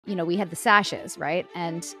we had the Sashes, right?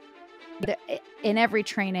 And in every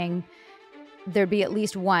training, there'd be at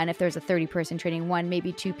least one, if there's a 30-person training, one,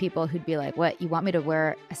 maybe two people who'd be like, what, you want me to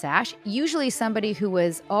wear a sash? Usually somebody who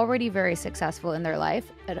was already very successful in their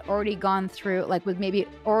life, had already gone through, like, with maybe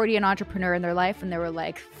already an entrepreneur in their life, and they were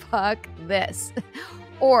like, fuck this.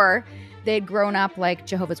 Or they'd grown up like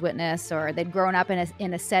Jehovah's Witness, or they'd grown up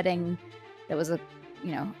in a setting that was a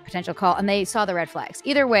potential call, and they saw the red flags.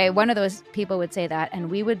 Either way, one of those people would say that,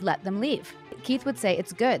 and we would let them leave. Keith would say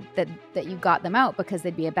it's good that you got them out because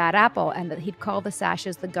they'd be a bad apple, and that he'd call the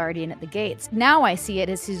Sashes the guardian at the gates. Now I see it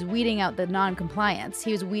as he's weeding out the non-compliance.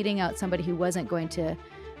 He was weeding out somebody who wasn't going to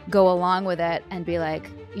go along with it and be like,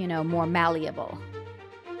 more malleable.